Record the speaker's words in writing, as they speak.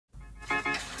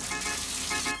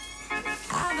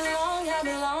I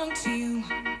belong to you.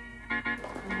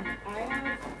 I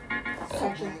have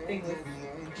such a thing with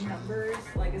numbers,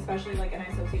 like especially like, and I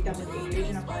associate them with age,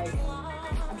 and I'm like,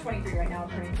 I'm 23 right now, I'm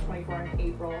turning 24 in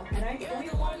April, and I don't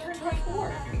even want to turn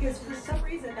 24 because for some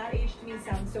reason that age to me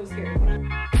sounds so scary.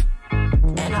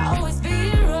 And I always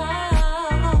be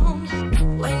around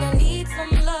when I need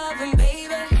some loving, baby.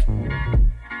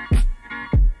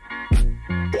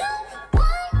 No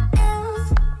one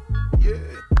else. Yeah.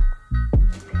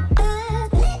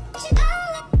 Let you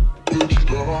down.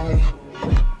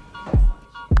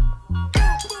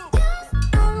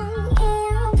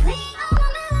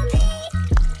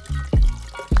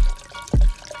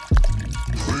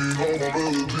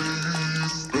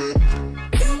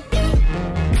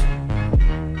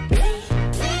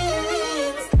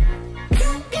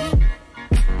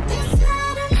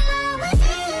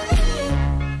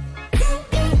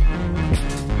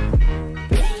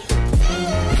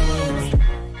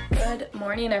 Good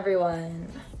morning, everyone.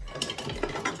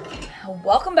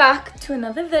 Welcome back to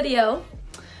another video.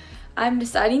 I'm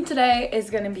deciding today is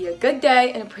going to be a good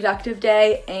day and a productive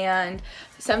day, and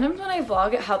sometimes when I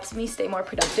vlog it helps me stay more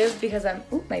productive because I'm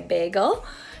my bagel,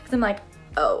 because I'm like,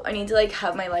 oh, I need to like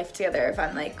have my life together if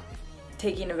I'm like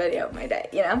taking a video of my day,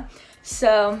 you know.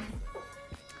 So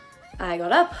I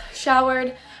got up,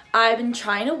 showered. I've been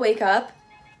trying to wake up.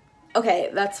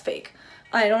 Okay, that's fake.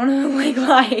 I don't want to like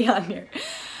lie on here.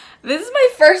 This is my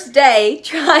first day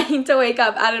trying to wake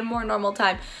up at a more normal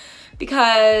time,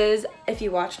 because if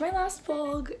you watched my last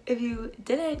vlog, if you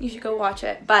didn't, you should go watch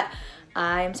it. But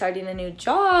I'm starting a new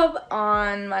job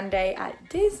on Monday at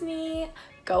Disney.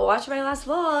 Go watch my last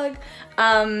vlog.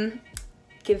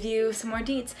 Give you some more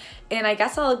deets, and I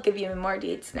guess I'll give you more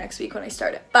deets next week when I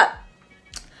start it. But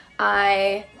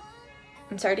I'm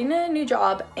starting a new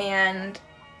job, and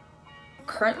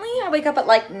currently I wake up at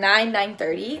like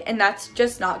 9:30, and that's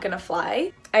just not gonna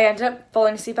fly. I ended up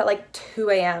falling asleep at like 2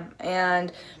 a.m.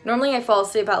 and normally I fall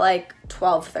asleep at like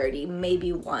 12:30,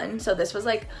 maybe 1. So this was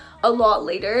like a lot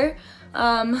later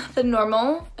than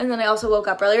normal. And then I also woke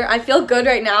up earlier. I feel good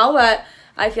right now, but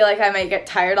I feel like I might get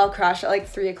tired. I'll crash at like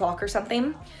 3 o'clock or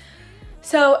something.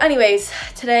 So anyways,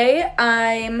 today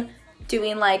I'm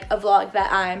doing like a vlog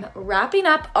that I'm wrapping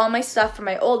up all my stuff from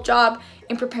my old job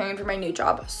and preparing for my new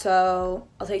job. So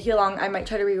I'll take you along. I might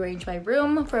try to rearrange my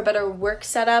room for a better work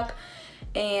setup,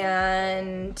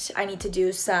 and I need to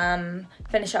do some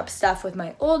finish up stuff with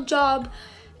my old job,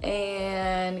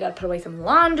 and gotta put away some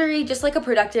laundry, just like a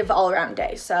productive all around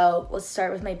day. So let's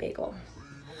start with my bagel.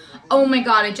 Oh my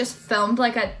god, I just filmed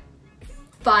like a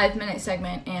 5-minute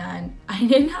segment and I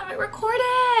didn't have it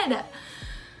recorded.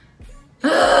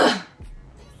 Ugh.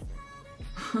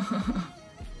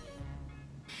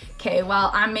 Okay,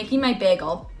 well, I'm making my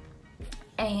bagel,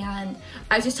 and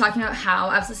I was just talking about how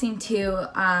I was listening to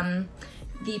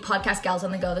the podcast Gals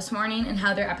on the Go this morning, and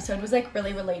how their episode was like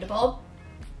really relatable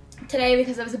today,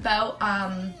 because it was about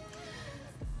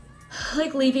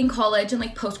like leaving college and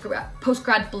like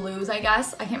post-grad blues, I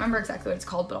guess. I can't remember exactly what it's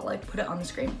called, but I'll like put it on the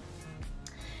screen.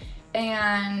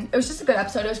 And it was just a good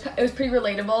episode. It was pretty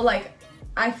relatable. Like,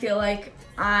 I feel like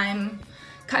I'm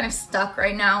kind of stuck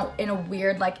right now in a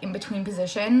weird like in-between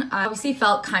position. I obviously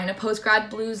felt kind of post-grad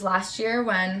blues last year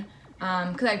when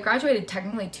because I graduated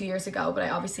technically 2 years ago, but I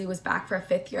obviously was back for a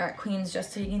 5th year at Queen's,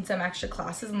 just taking some extra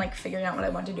classes and like figuring out what I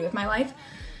want to do with my life.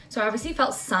 So I obviously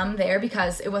felt some there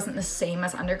because it wasn't the same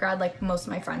as undergrad. Like, most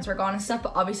of my friends were gone and stuff,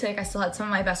 but obviously like I still had some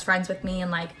of my best friends with me,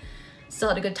 and like still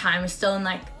had a good time. I was still in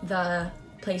like the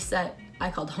place that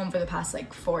I called home for the past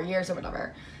like 4 years or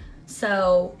whatever.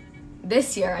 So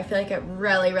this year I feel like it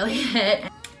really hit.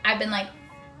 I've been like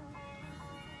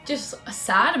just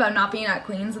sad about not being at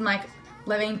Queen's and like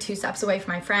living 2 steps away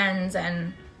from my friends,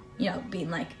 and you know,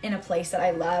 being like in a place that I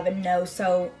love and know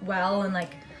so well, and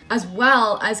like as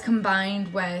well as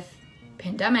combined with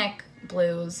pandemic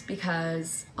blues,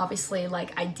 because obviously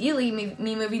like ideally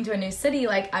me moving to a new city,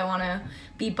 like I want to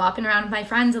be bopping around with my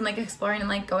friends and like exploring and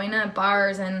like going to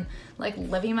bars and like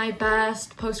living my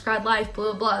best post-grad life,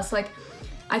 blah blah blah. So like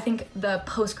I think the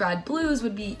post-grad blues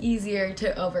would be easier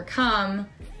to overcome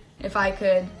if I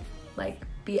could like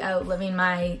be out living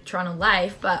my Toronto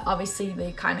life, but obviously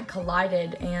they kind of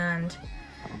collided, and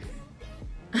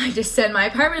I just sit in my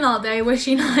apartment all day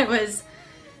wishing I was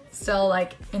still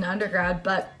like in undergrad,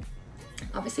 but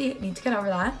obviously I need to get over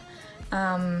that.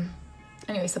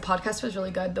 Anyways, the podcast was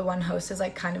really good. The one host is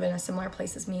like kind of in a similar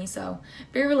place as me, so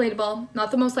very relatable.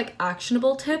 Not the most like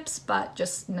actionable tips, but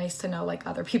just nice to know like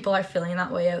other people are feeling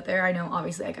that way out there. I know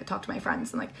obviously like I talk to my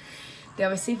friends and like they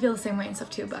obviously feel the same way and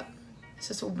stuff too, but it's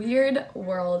just a weird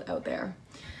world out there.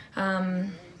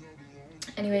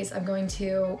 Anyways, I'm going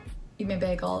to, eat my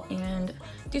bagel, and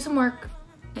do some work,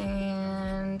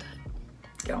 and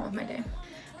get on with my day.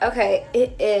 Okay,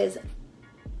 it is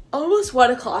almost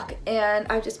 1 o'clock, and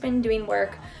I've just been doing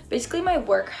work. Basically, my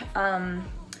work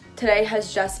today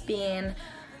has just been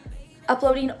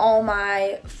uploading all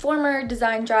my former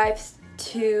design drives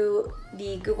to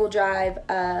the Google Drive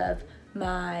of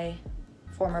my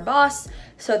former boss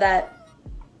so that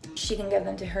she can give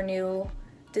them to her new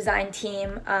design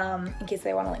team in case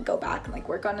they want to like go back and like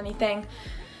work on anything.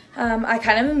 I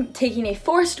kind of am taking a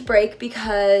forced break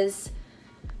because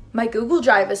my Google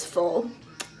Drive is full,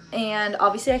 and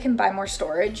obviously I can buy more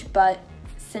storage, but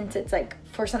since it's like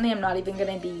for something I'm not even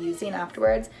going to be using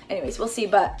afterwards, anyways, we'll see.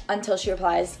 But until she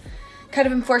replies, kind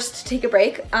of been forced to take a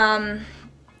break.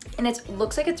 And it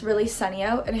looks like it's really sunny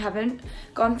out, and I haven't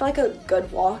gone for like a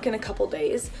good walk in a couple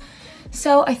days,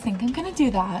 so I think I'm gonna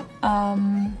do that.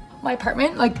 My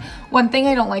apartment, like, one thing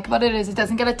I don't like about it is it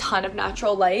doesn't get a ton of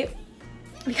natural light.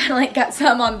 We kind of like get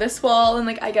some on this wall, and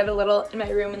like I get a little in my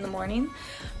room in the morning,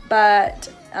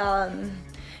 but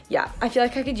yeah, I feel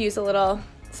like I could use a little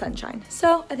sunshine.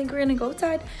 So I think we're gonna go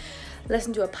outside,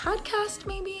 listen to a podcast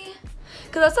maybe,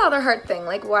 because that's the other hard thing.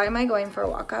 Like, why am I going for a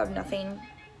walk? I have nothing,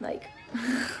 like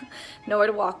nowhere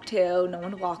to walk to, no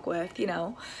one to walk with, you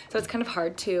know? So it's kind of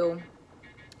hard to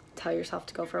tell yourself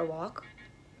to go for a walk,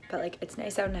 but like it's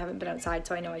nice out and I haven't been outside,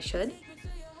 so I know I should,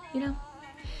 you know?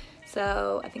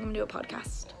 So I think I'm gonna do a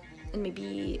podcast and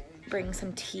maybe bring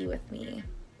some tea with me.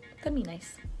 That'd be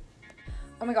nice.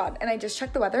 Oh my god, and I just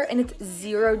checked the weather and it's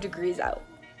 0 degrees out.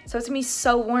 So it's gonna be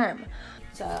so warm.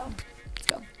 So let's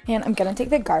go. And I'm gonna take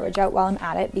the garbage out while I'm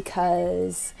at it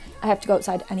because I have to go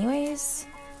outside anyways.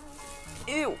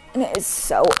 Ew, and it is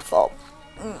so full.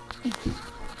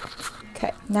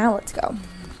 Okay, now let's go.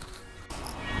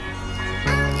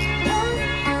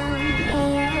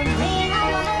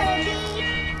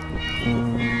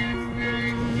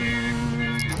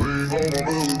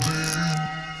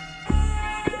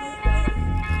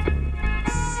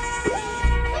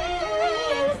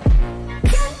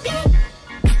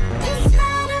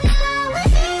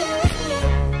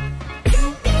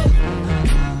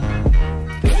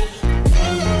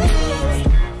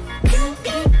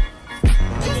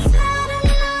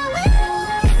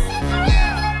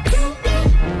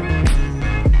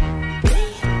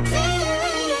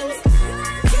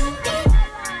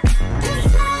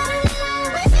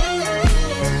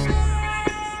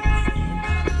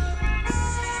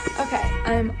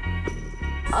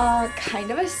 I'm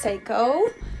kind of a psycho,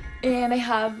 and I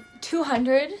have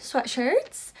 200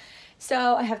 sweatshirts,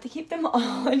 so I have to keep them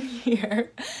all in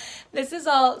here. This is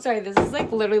all, sorry, this is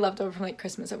like literally left over from like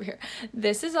Christmas over here.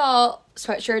 This is all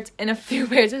sweatshirts and a few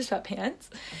pairs of sweatpants,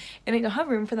 and I don't have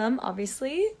room for them,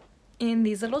 obviously, in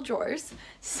these little drawers.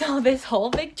 So this whole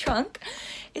big trunk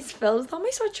is filled with all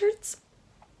my sweatshirts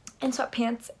and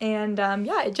sweatpants, and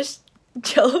yeah, it just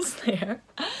chills there.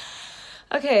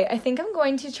 Okay, I think I'm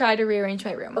going to try to rearrange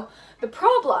my room. The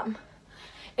problem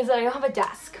is that I don't have a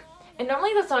desk. And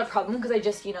normally that's not a problem because I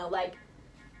just, you know, like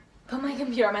put my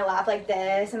computer on my lap like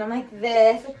this, and I'm like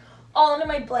this, all under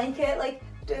my blanket, like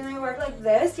doing my work like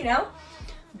this, you know?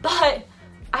 But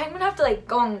I'm gonna have to like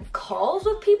go on calls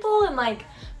with people and like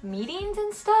meetings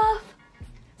and stuff.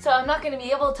 So I'm not gonna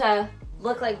be able to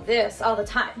look like this all the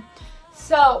time.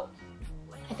 So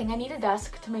I think I need a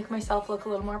desk to make myself look a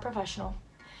little more professional.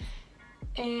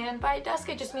 And by desk,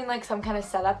 I just mean like some kind of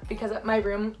setup, because my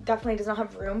room definitely does not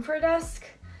have room for a desk.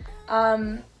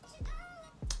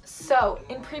 So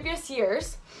in previous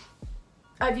years,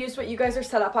 I've used what you guys are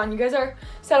set up on. You guys are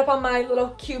set up on my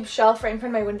little cube shelf right in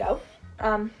front of my window.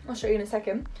 I'll show you in a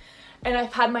second. And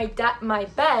I've had my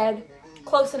bed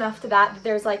close enough to that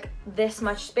there's like this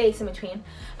much space in between.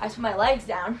 I put my legs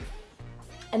down,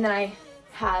 and then I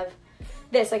have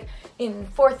this, like in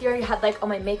 4th year, you had like all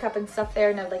my makeup and stuff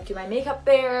there, and I'd like do my makeup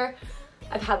there.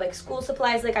 I've had like school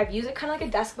supplies, like I've used it kind of like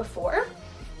a desk before.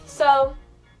 So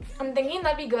I'm thinking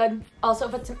that'd be good. Also,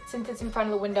 since it's in front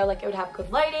of the window, like it would have good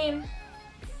lighting.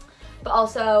 But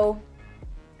also,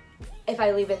 if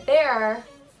I leave it there,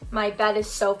 my bed is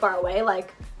so far away,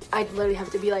 like I'd literally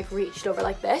have to be like reached over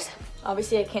like this.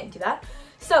 Obviously I can't do that.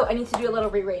 So I need to do a little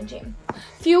rearranging.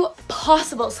 Few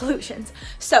possible solutions.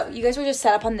 So you guys were just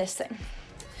set up on this thing.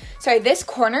 Sorry, this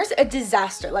corner's a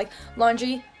disaster. Like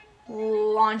laundry.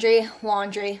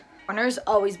 Corner's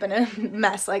always been a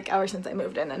mess, like ever since I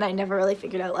moved in, and I never really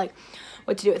figured out like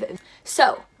what to do with it.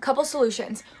 So, couple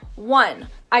solutions. One,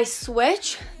 I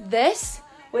switch this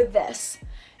with this,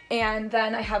 and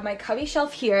then I have my cubby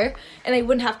shelf here, and I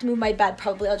wouldn't have to move my bed.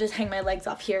 Probably I'll just hang my legs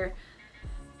off here.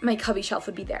 My cubby shelf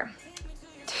would be there.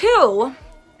 Two,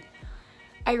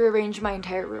 I rearranged my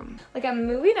entire room. Like, I'm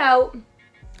moving out.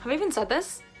 Have I even said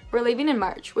this? We're leaving in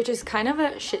March, which is kind of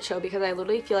a shit show because I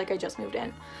literally feel like I just moved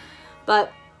in.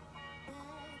 But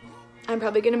I'm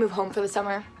probably gonna move home for the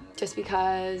summer just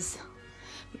because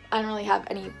I don't really have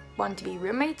anyone to be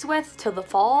roommates with till the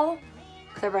fall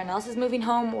because everyone else is moving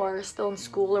home or still in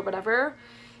school or whatever.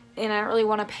 And I don't really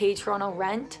want to pay Toronto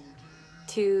rent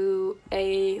to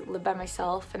live by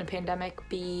myself in a pandemic,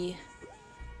 be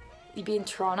in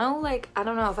Toronto. Like, I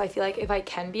don't know if I feel like if I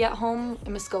can be at home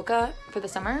in Muskoka for the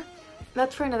summer.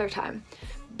 That's for another time.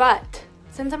 But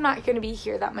since I'm not going to be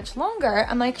here that much longer,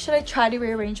 I'm like, should I try to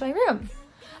rearrange my room?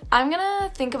 I'm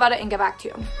gonna think about it and get back to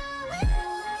you.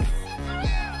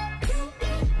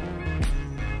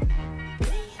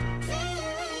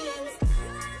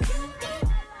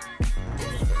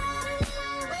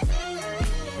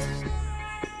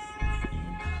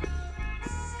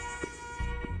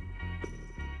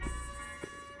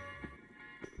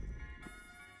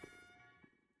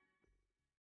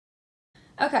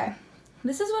 Okay,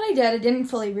 this is what I did. I didn't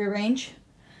fully rearrange.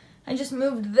 I just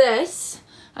moved this.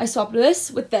 I swapped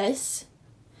this with this.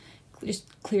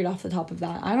 Just cleared off the top of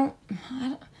that. I don't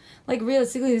like,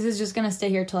 realistically, this is just gonna stay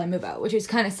here till I move out, which is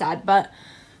kind of sad, but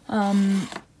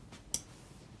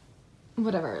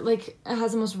whatever. Like, it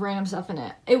has the most random stuff in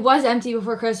it. It was empty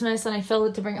before Christmas and I filled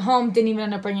it to bring it home. Didn't even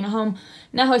end up bringing it home.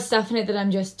 Now it's stuff in it that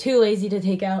I'm just too lazy to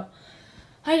take out.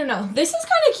 I don't know. This is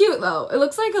kind of cute though. It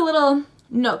looks like a little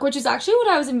nook, which is actually what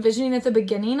I was envisioning at the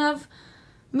beginning of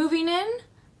moving in,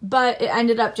 but it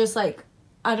ended up just like,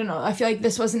 I don't know, I feel like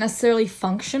this wasn't necessarily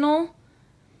functional,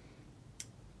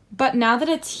 but now that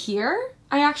it's here,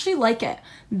 I actually like it.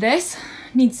 This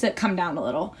needs to come down a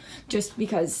little just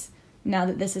because now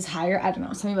that this is higher, I don't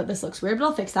know, something about this looks weird, but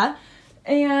I'll fix that.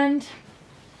 And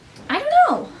I don't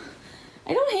know,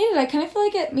 I don't hate it. I kind of feel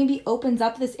like it maybe opens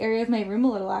up this area of my room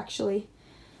a little, actually.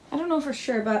 I don't know for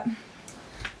sure, but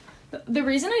the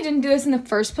reason I didn't do this in the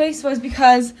first place was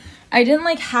because I didn't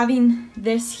like having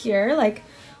this here, like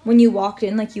when you walked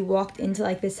in, like you walked into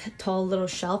like this tall little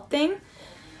shelf thing.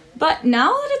 But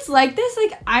now that it's like this,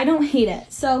 like I don't hate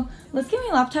it. So let's get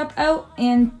my laptop out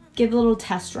and give a little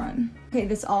test run. Okay,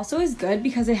 this also is good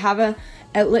because I have a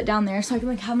outlet down there so I can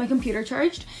like have my computer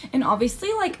charged. And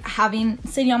obviously like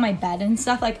sitting on my bed and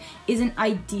stuff like isn't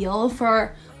ideal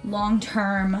for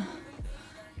long-term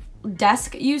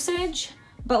desk usage.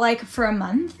 But like for a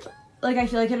month, like I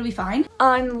feel like it'll be fine.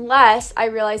 Unless I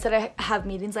realize that I have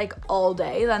meetings like all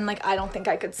day, then like I don't think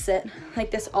I could sit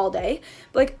like this all day.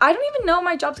 But like I don't even know what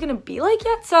my job's gonna be like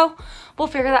yet, so we'll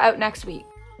figure that out next week.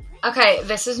 Okay,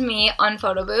 this is me on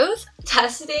photo booth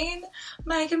testing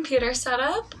my computer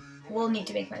setup. We'll need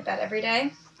to make my bed every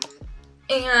day.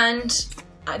 And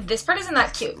this part isn't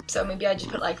that cute, so maybe I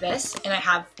just put it like this and I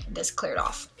have this cleared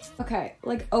off. Okay,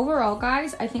 like overall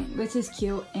guys, I think this is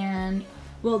cute and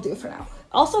we'll do for now.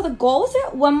 Also, the goal is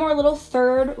at one more little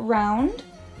third round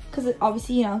because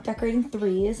obviously, you know, decorating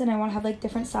threes and I want to have like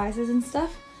different sizes and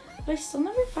stuff, but I still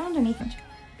never found anything.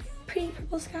 Pretty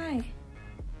purple sky.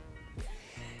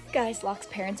 Guys, Locke's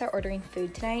parents are ordering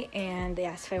food tonight and they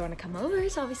asked if I want to come over,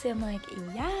 so obviously I'm like,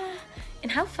 yeah.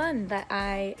 And how fun that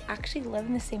I actually live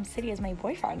in the same city as my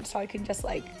boyfriend, so I can just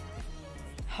like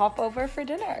hop over for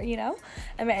dinner, you know?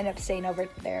 I might end up staying over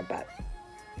there, but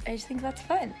I just think that's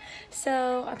fun.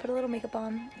 So I put a little makeup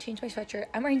on, changed my sweatshirt.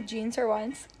 I'm wearing jeans for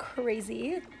once.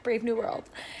 Crazy. Brave new world.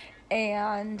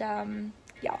 And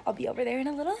yeah, I'll be over there in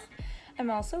a little.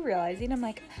 I'm also realizing, I'm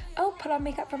like, oh, put on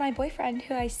makeup for my boyfriend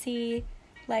who I see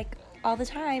like all the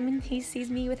time, and he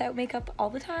sees me without makeup all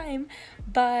the time.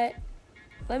 But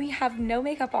let me have no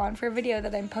makeup on for a video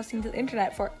that I'm posting to the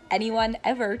internet for anyone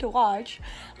ever to watch.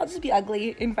 I'll just be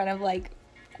ugly in front of like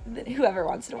whoever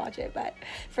wants to watch it, but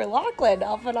for Lachlan,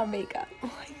 I'll put on makeup.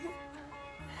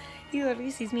 He literally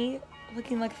sees me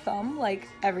looking like thumb like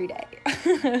every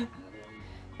day.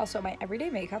 Also, my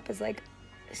everyday makeup is like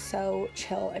so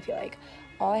chill. I feel like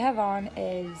all I have on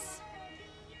is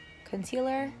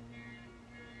concealer,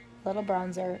 little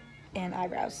bronzer, and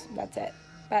eyebrows. That's it.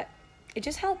 But it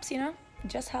just helps, you know? It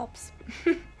just helps.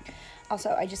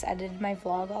 Also, I just edited my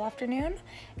vlog all afternoon,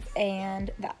 and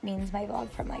that means my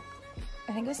vlog from like,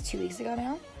 I think it was 2 weeks ago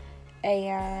now,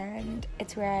 and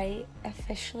it's where I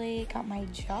officially got my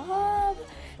job.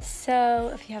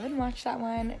 So if you haven't watched that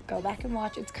one, go back and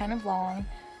watch. It's kind of long.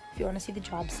 If you want to see the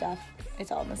job stuff,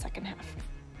 it's all in the second half.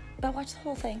 But watch the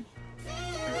whole thing.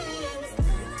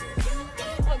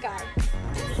 Oh God.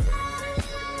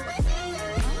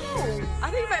 Oh, I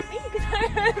think you meant me.